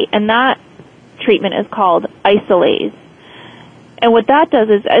light. And that treatment is called isolase. And what that does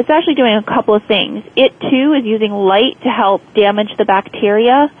is it's actually doing a couple of things. It, too, is using light to help damage the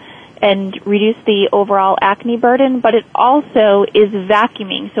bacteria and reduce the overall acne burden, but it also is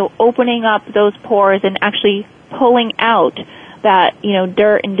vacuuming, so opening up those pores and actually pulling out that,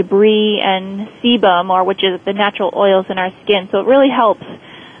 dirt and debris and sebum, or which is the natural oils in our skin. So it really helps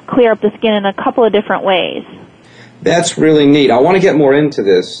clear up the skin in a couple of different ways. That's really neat. I want to get more into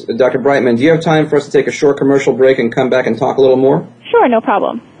this. Dr. Brightman, do you have time for us to take a short commercial break and come back and talk a little more? Sure, no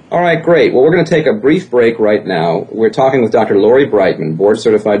problem. All right, great. Well, we're going to take a brief break right now. We're talking with Dr. Lori Brightman,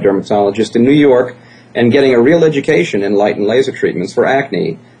 board-certified dermatologist in New York, and getting a real education in light and laser treatments for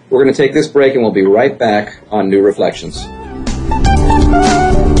acne. We're going to take this break, and we'll be right back on New Reflections.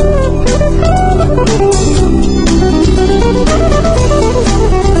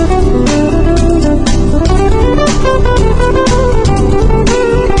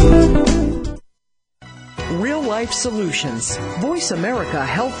 Real Life Solutions. Voice America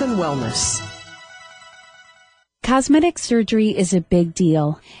Health and Wellness. Cosmetic surgery is a big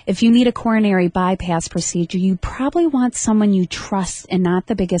deal. If you need a coronary bypass procedure, you probably want someone you trust and not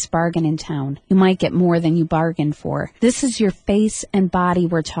the biggest bargain in town. You might get more than you bargained for. This is your face and body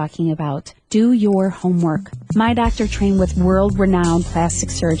we're talking about. Do your homework. My doctor trained with world-renowned plastic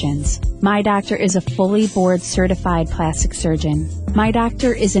surgeons. My doctor is a fully board-certified plastic surgeon. My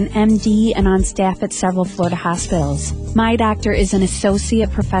doctor is an MD and on staff at several Florida hospitals. My doctor is an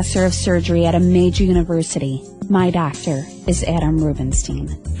associate professor of surgery at a major university. My doctor is Adam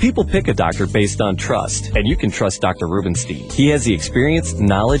Rubenstein. People pick a doctor based on trust, and you can trust Dr. Rubenstein. He has the experience,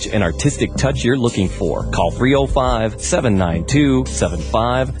 knowledge, and artistic touch you're looking for. Call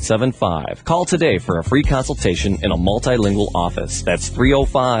 305-792-7575. Call today for a free consultation in a multilingual office. That's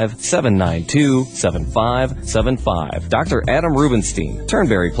 305-792-7575. Dr. Adam Rubenstein,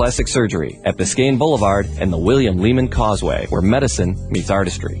 Turnberry Plastic Surgery at Biscayne Boulevard and the William Lehman Causeway, where medicine meets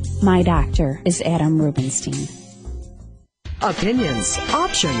artistry. My doctor is Adam Rubenstein. Opinions,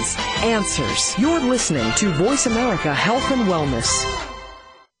 options, answers. You're listening to Voice America Health and Wellness.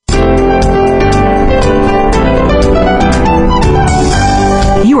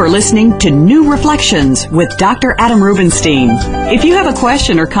 You are listening to New Reflections with Dr. Adam Rubenstein. If you have a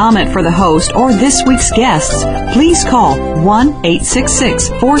question or comment for the host or this week's guests, please call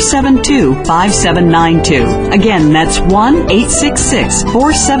 1-866-472-5792. Again, that's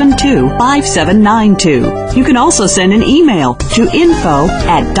 1-866-472-5792. You can also send an email to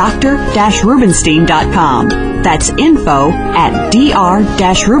info@dr-rubenstein.com. That's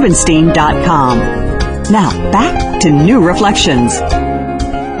info@dr-rubenstein.com. Now, back to New Reflections.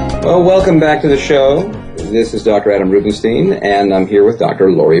 Well, welcome back to the show. This is Dr. Adam Rubenstein, and I'm here with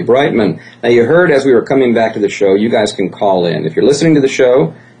Dr. Lori Brightman. Now, you heard as we were coming back to the show, you guys can call in. If you're listening to the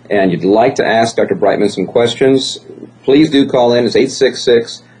show and you'd like to ask Dr. Brightman some questions, please do call in. It's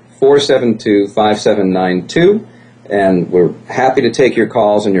 866-472-5792, and we're happy to take your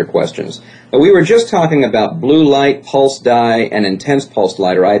calls and your questions. Now, we were just talking about blue light, pulse dye, and intense pulse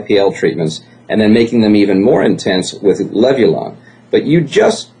light, or IPL treatments, and then making them even more intense with Levulon. But you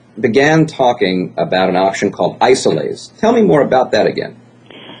just began talking about an option called Isolase. Tell me more about that again.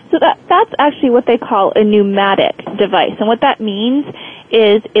 So that's actually what they call a pneumatic device. And what that means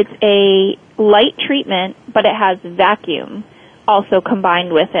is it's a light treatment, but it has vacuum also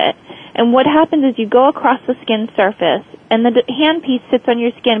combined with it. And what happens is you go across the skin surface, and the handpiece sits on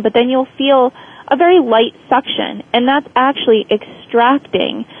your skin, but then you'll feel a very light suction. And that's actually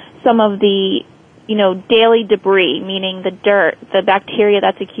extracting some of the daily debris, meaning the dirt, the bacteria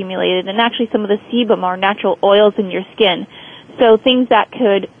that's accumulated, and actually some of the sebum or natural oils in your skin. So things that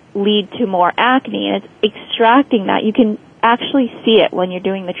could lead to more acne, and it's extracting that. You can actually see it when you're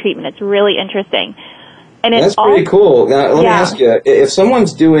doing the treatment. It's really interesting. And that's pretty cool. Now, let me ask you, if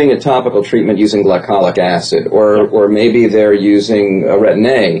someone's doing a topical treatment using glycolic acid, or maybe they're using a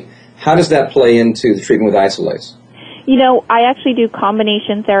Retin-A, how does that play into the treatment with Isolase? I actually do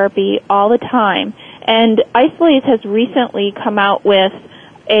combination therapy all the time, and Isolase has recently come out with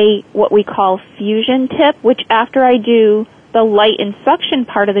what we call fusion tip, which after I do the light and suction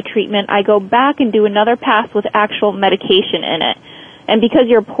part of the treatment, I go back and do another pass with actual medication in it. And because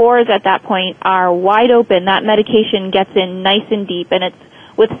your pores at that point are wide open, that medication gets in nice and deep, and it's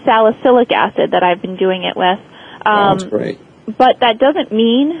with salicylic acid that I've been doing it with. That's great. But that doesn't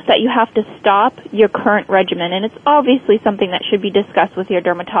mean that you have to stop your current regimen, and it's obviously something that should be discussed with your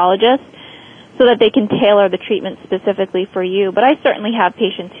dermatologist so that they can tailor the treatment specifically for you. But I certainly have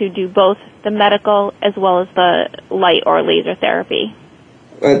patients who do both the medical as well as the light or laser therapy.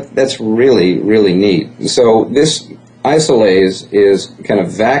 That's really, really neat. So this Isolase is kind of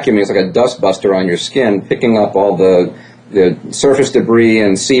vacuuming. It's like a dust buster on your skin, picking up all the surface debris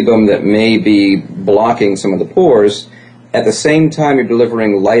and sebum that may be blocking some of the pores. At the same time, you're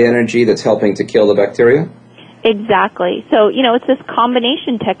delivering light energy that's helping to kill the bacteria? Exactly. So, it's this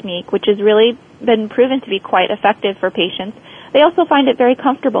combination technique, which has really been proven to be quite effective for patients. They also find it very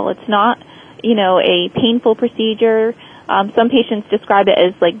comfortable. It's not, a painful procedure. Some patients describe it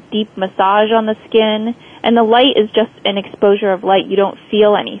as like deep massage on the skin, and the light is just an exposure of light. You don't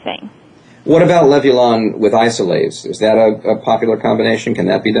feel anything. What about Levulon with Isolase? Is that a popular combination? Can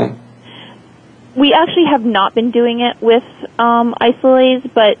that be done? We actually have not been doing it with Isolase,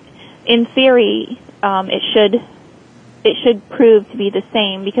 but in theory, it should prove to be the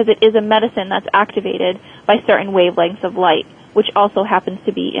same because it is a medicine that's activated by certain wavelengths of light, which also happens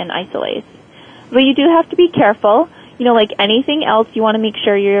to be in Isolase. But you do have to be careful. Like anything else, you want to make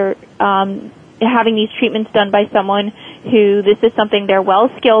sure you're having these treatments done by someone who this is something they're well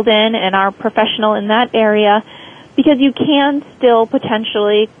skilled in and are professional in that area, because you can still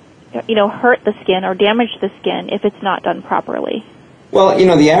potentially hurt the skin or damage the skin if it's not done properly. Well,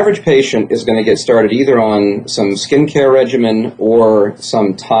 the average patient is going to get started either on some skincare regimen or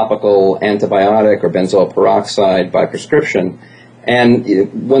some topical antibiotic or benzoil peroxide by prescription. And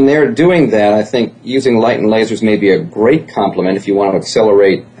when they're doing that, I think using light and lasers may be a great complement if you want to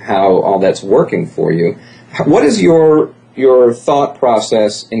accelerate how all that's working for you. What is your thought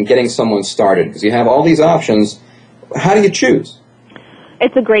process in getting someone started? Because you have all these options. How do you choose?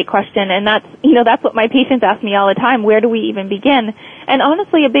 It's a great question, and that's what my patients ask me all the time. Where do we even begin? And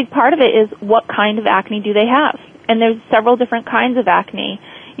honestly, a big part of it is what kind of acne do they have? And there's several different kinds of acne.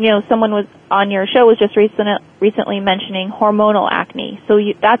 Someone was on your show was just recently mentioning hormonal acne. So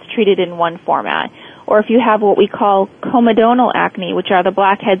that's treated in one format. Or if you have what we call comedonal acne, which are the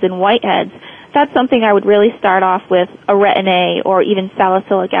blackheads and whiteheads, that's something I would really start off with a Retin-A or even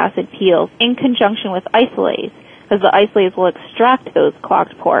salicylic acid peels in conjunction with Isolase, because the Isolase will extract those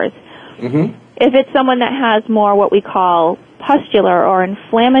clogged pores. Mm-hmm. If it's someone that has more what we call pustular or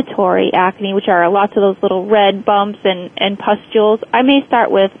inflammatory acne, which are lots of those little red bumps and pustules, I may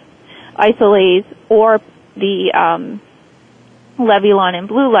start with isolase or the Levulon and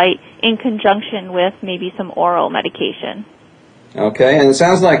blue light in conjunction with maybe some oral medication. Okay, and it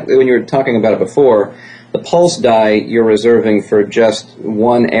sounds like when you were talking about it before, the pulse dye you're reserving for just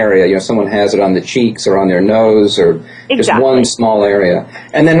one area. You know, someone has it on the cheeks or on their nose or just one small area.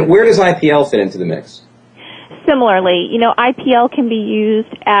 And then where does IPL fit into the mix? Similarly, you know, IPL can be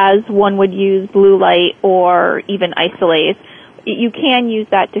used as one would use blue light or even isolase. You can use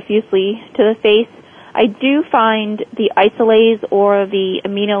that diffusely to the face. I do find the isolase or the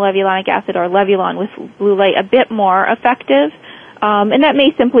aminolevulonic acid or Levulon with blue light a bit more effective, and that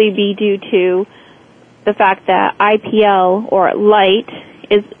may simply be due to the fact that IPL or light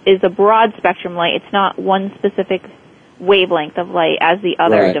is a broad spectrum light. It's not one specific wavelength of light as the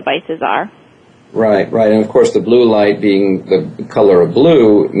other devices are. Right. And of course the blue light, being the color of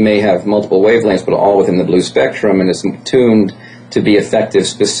blue, may have multiple wavelengths, but all within the blue spectrum, and is tuned to be effective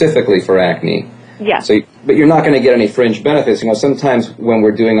specifically for acne. Yeah. But you're not going to get any fringe benefits. You know, sometimes when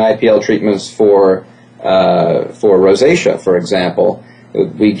we're doing IPL treatments for rosacea, for example,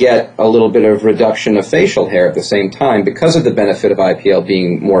 we get a little bit of reduction of facial hair at the same time because of the benefit of IPL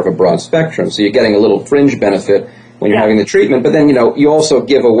being more of a broad spectrum. So you're getting a little fringe benefit when you're having the treatment, but then, you know, you also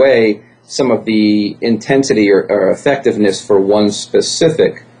give away some of the intensity or effectiveness for one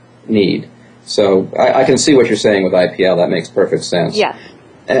specific need. So I can see what you're saying with IPL. That makes perfect sense. Yeah.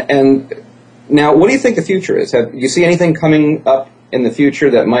 And now, what do you think the future is? Do you see anything coming up in the future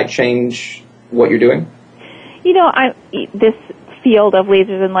that might change what you're doing? You know, this field of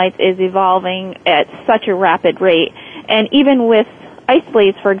lasers and lights is evolving at such a rapid rate. And even with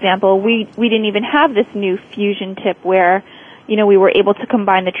isolase, for example, we didn't even have this new fusion tip where, you know, we were able to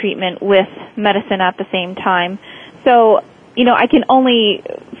combine the treatment with medicine at the same time. So, you know, I can only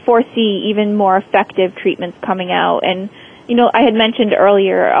foresee even more effective treatments coming out. And, you know, I had mentioned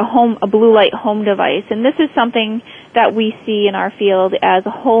earlier a blue light home device, and this is something that we see in our field as a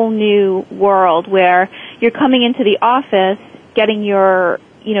whole new world where you're coming into the office, getting your,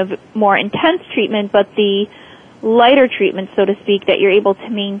 you know, more intense treatment, but the lighter treatment, so to speak, that you're able to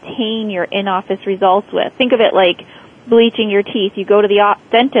maintain your in-office results with. Think of it like bleaching your teeth. You go to the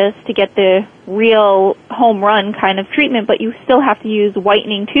dentist to get the real home run kind of treatment, but you still have to use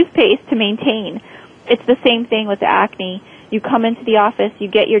whitening toothpaste to maintain. It's the same thing with acne. You come into the office, you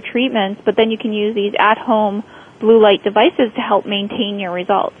get your treatments, but then you can use these at-home blue light devices to help maintain your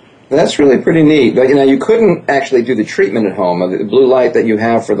results. That's really pretty neat. But, you know, you couldn't actually do the treatment at home. The blue light that you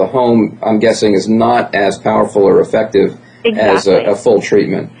have for the home, I'm guessing, is not as powerful or effective as a full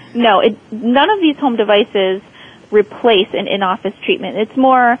treatment. No, none of these home devices replace an in-office treatment. It's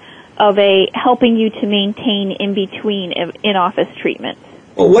more of a helping you to maintain in between in-office treatments.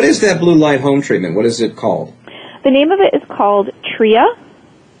 Well, what is that blue light home treatment? What is it called? The name of it is called TRIA,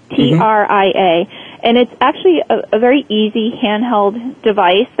 T-R-I-A, and it's actually a very easy handheld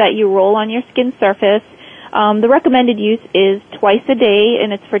device that you roll on your skin surface. The recommended use is twice a day,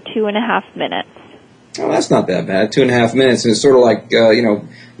 and it's for 2.5 minutes. Oh, that's not that bad. 2.5 minutes, and it's sort of like, you know,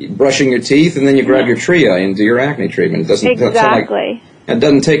 brushing your teeth, and then you grab your TRIA and do your acne treatment. It doesn't exactly. It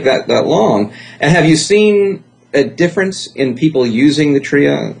doesn't take that long. And have you seen a difference in people using the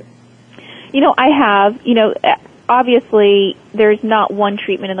TRIA? You know, I have. You know, obviously, there's not one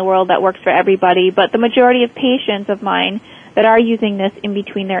treatment in the world that works for everybody, but the majority of patients of mine that are using this in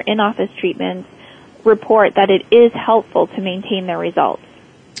between their in-office treatments report that it is helpful to maintain their results.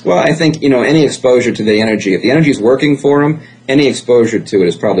 Well, I think, you know, any exposure to the energy, if the energy is working for them, any exposure to it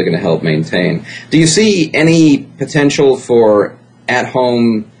is probably going to help maintain. Do you see any potential for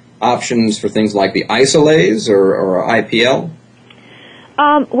at-home options for things like the isolase or IPL?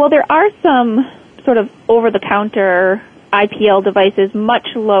 Well, there are some sort of over-the-counter IPL devices, much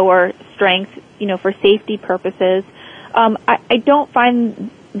lower strength, you know, for safety purposes. I don't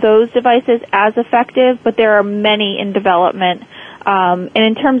find those devices as effective, but there are many in development. And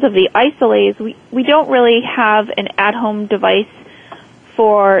in terms of the isolase, we don't really have an at-home device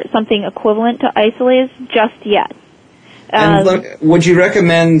for something equivalent to isolase just yet. And would you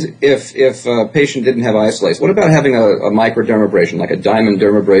recommend, if a patient didn't have isolase, what about having a microdermabrasion, like a diamond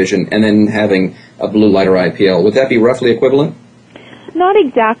dermabrasion, and then having a blue light or IPL? Would that be roughly equivalent? Not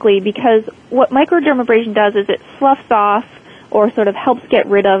exactly, because what microdermabrasion does is it sloughs off or sort of helps get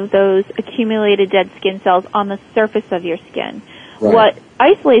rid of those accumulated dead skin cells on the surface of your skin. Right. What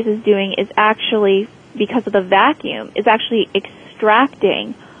isolase is doing is actually, because of the vacuum, is actually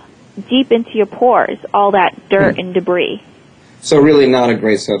extracting deep into your pores all that dirt and debris. So really not a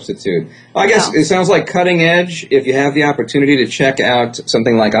great substitute. I guess it sounds like cutting edge. If you have the opportunity to check out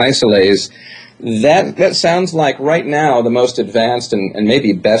something like Isolase, that sounds like right now the most advanced and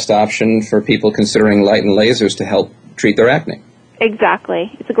maybe best option for people considering light and lasers to help treat their acne.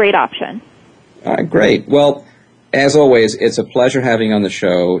 Exactly. It's a great option. All right, great. Well, as always, it's a pleasure having you on the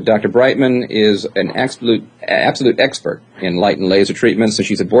show. Dr. Brightman is an absolute expert in light and laser treatments, and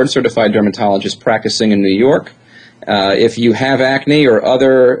she's a board-certified dermatologist practicing in New York. If you have acne or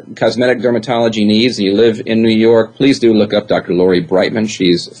other cosmetic dermatology needs and you live in New York, please do look up Dr. Lori Brightman.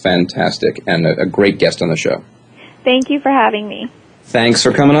 She's fantastic and a great guest on the show. Thank you for having me. Thanks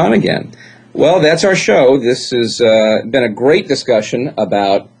for coming on again. Well, that's our show. This has been a great discussion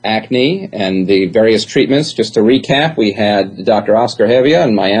about acne and the various treatments. Just to recap, we had Dr. Oscar Hevia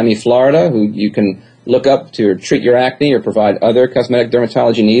in Miami, Florida, who you can look up to treat your acne or provide other cosmetic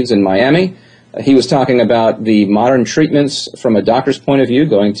dermatology needs in Miami. He was talking about the modern treatments from a doctor's point of view,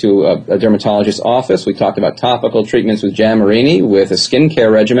 going to a dermatologist's office. We talked about topical treatments with Marini, with a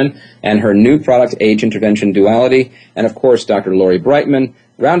skincare regimen, and her new product, Age Intervention Duality. And, of course, Dr. Lori Brightman,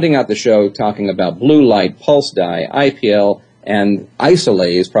 rounding out the show, talking about blue light, pulse dye, IPL, and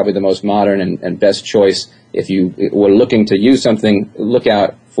Isolase, probably the most modern and best choice. If you were looking to use something, look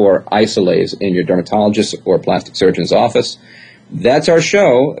out for Isolase in your dermatologist or plastic surgeon's office. That's our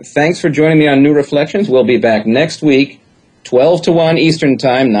show. Thanks for joining me on New Reflections. We'll be back next week, 12 to 1 Eastern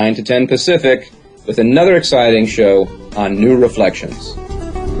Time, 9 to 10 Pacific, with another exciting show on New Reflections.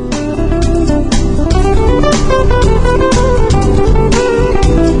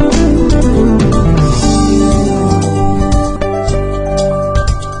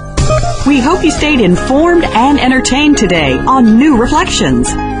 We hope you stayed informed and entertained today on New Reflections.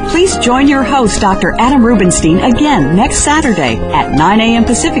 Please join your host, Dr. Adam Rubenstein, again next Saturday at 9 a.m.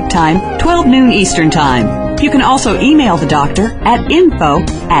 Pacific Time, 12 noon Eastern Time. You can also email the doctor at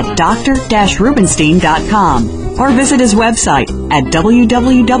info@dr-rubenstein.com or visit his website at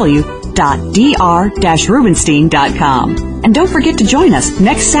www.dr-rubenstein.com. And don't forget to join us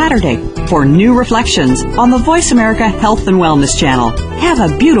next Saturday for New Reflections on the Voice America Health and Wellness Channel. Have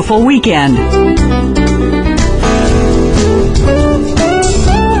a beautiful weekend.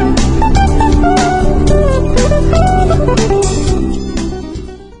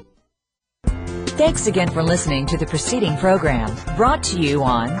 Thanks again for listening to the preceding program, brought to you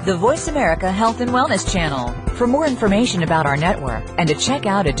on the Voice America Health and Wellness Channel. For more information about our network and to check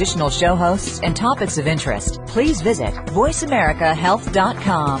out additional show hosts and topics of interest, please visit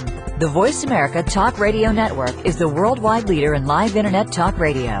voiceamericahealth.com. The Voice America Talk Radio Network is the worldwide leader in live Internet talk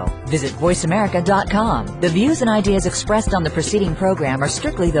radio. Visit voiceamerica.com. The views and ideas expressed on the preceding program are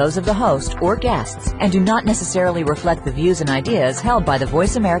strictly those of the host or guests and do not necessarily reflect the views and ideas held by the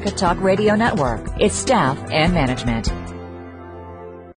Voice America Talk Radio Network, its staff, and management.